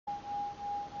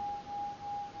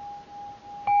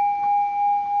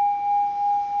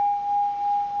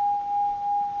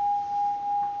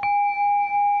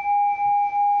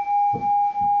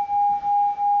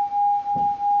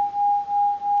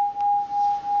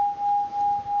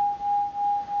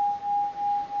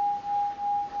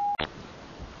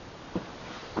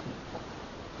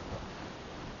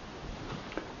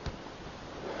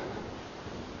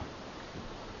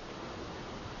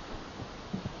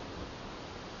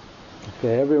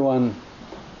Okay, everyone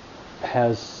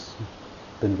has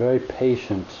been very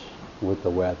patient with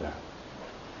the weather.